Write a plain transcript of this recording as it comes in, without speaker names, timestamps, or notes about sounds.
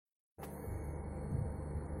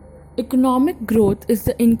Economic growth is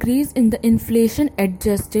the increase in the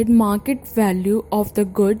inflation-adjusted market value of the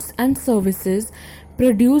goods and services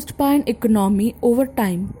produced by an economy over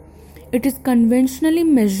time. It is conventionally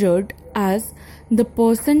measured as the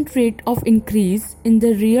percent rate of increase in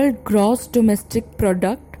the real gross domestic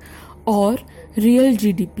product or real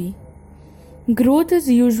GDP. Growth is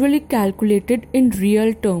usually calculated in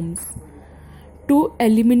real terms to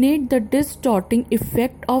eliminate the distorting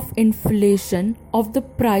effect of inflation of the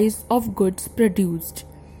price of goods produced.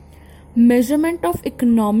 Measurement of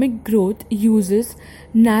economic growth uses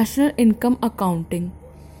national income accounting.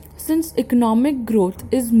 Since economic growth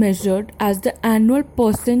is measured as the annual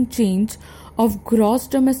percent change of gross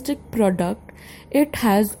domestic product, it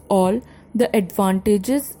has all the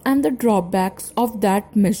advantages and the drawbacks of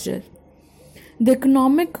that measure. The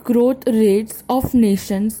economic growth rates of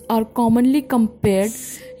nations are commonly compared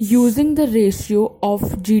using the ratio of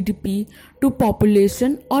GDP to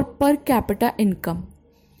population or per capita income.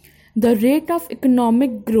 The rate of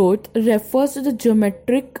economic growth refers to the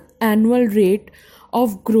geometric annual rate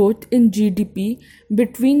of growth in GDP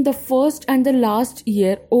between the first and the last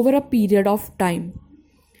year over a period of time.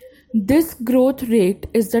 This growth rate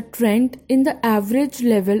is the trend in the average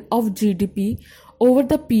level of GDP over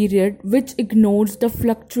the period, which ignores the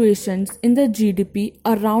fluctuations in the GDP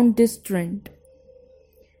around this trend.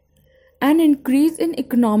 An increase in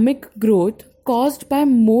economic growth caused by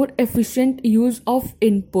more efficient use of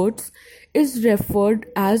inputs is referred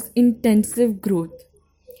as intensive growth.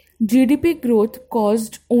 GDP growth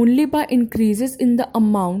caused only by increases in the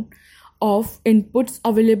amount of inputs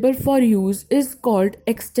available for use is called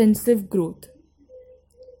extensive growth.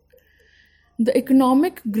 The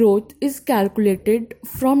economic growth is calculated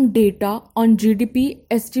from data on GDP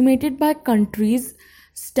estimated by countries'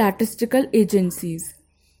 statistical agencies.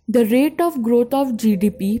 The rate of growth of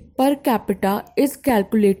GDP per capita is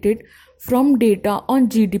calculated from data on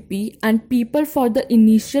GDP and people for the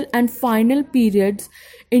initial and final periods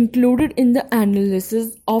included in the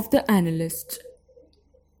analysis of the analyst.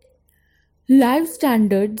 Life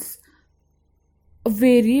standards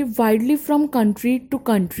vary widely from country to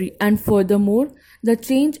country, and furthermore, the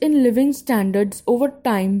change in living standards over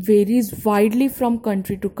time varies widely from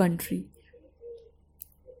country to country.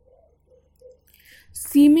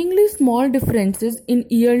 Seemingly small differences in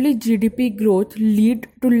yearly GDP growth lead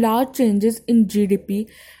to large changes in GDP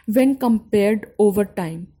when compared over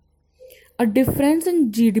time. A difference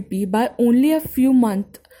in GDP by only a few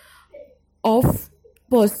months of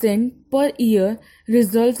percent per year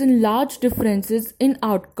results in large differences in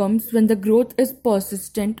outcomes when the growth is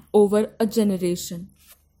persistent over a generation.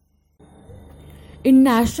 In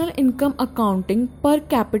national income accounting, per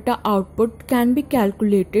capita output can be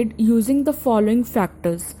calculated using the following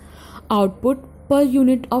factors: output per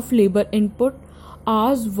unit of labor input,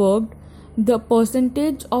 hours worked, the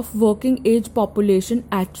percentage of working age population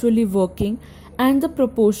actually working, and the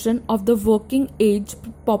proportion of the working age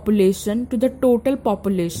population to the total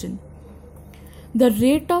population. The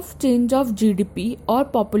rate of change of GDP or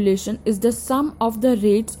population is the sum of the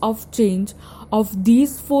rates of change of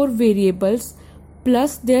these four variables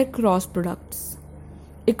plus their cross products.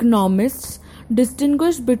 Economists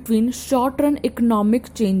distinguish between short-run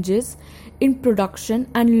economic changes in production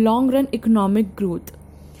and long-run economic growth.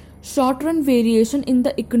 Short-run variation in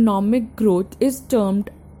the economic growth is termed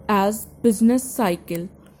as business cycle.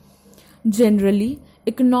 Generally,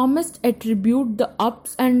 economists attribute the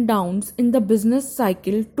ups and downs in the business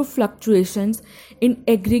cycle to fluctuations in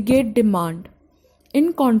aggregate demand.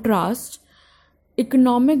 In contrast,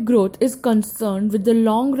 economic growth is concerned with the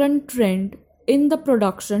long-run trend in the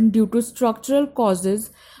production due to structural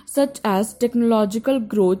causes such as technological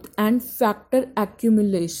growth and factor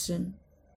accumulation.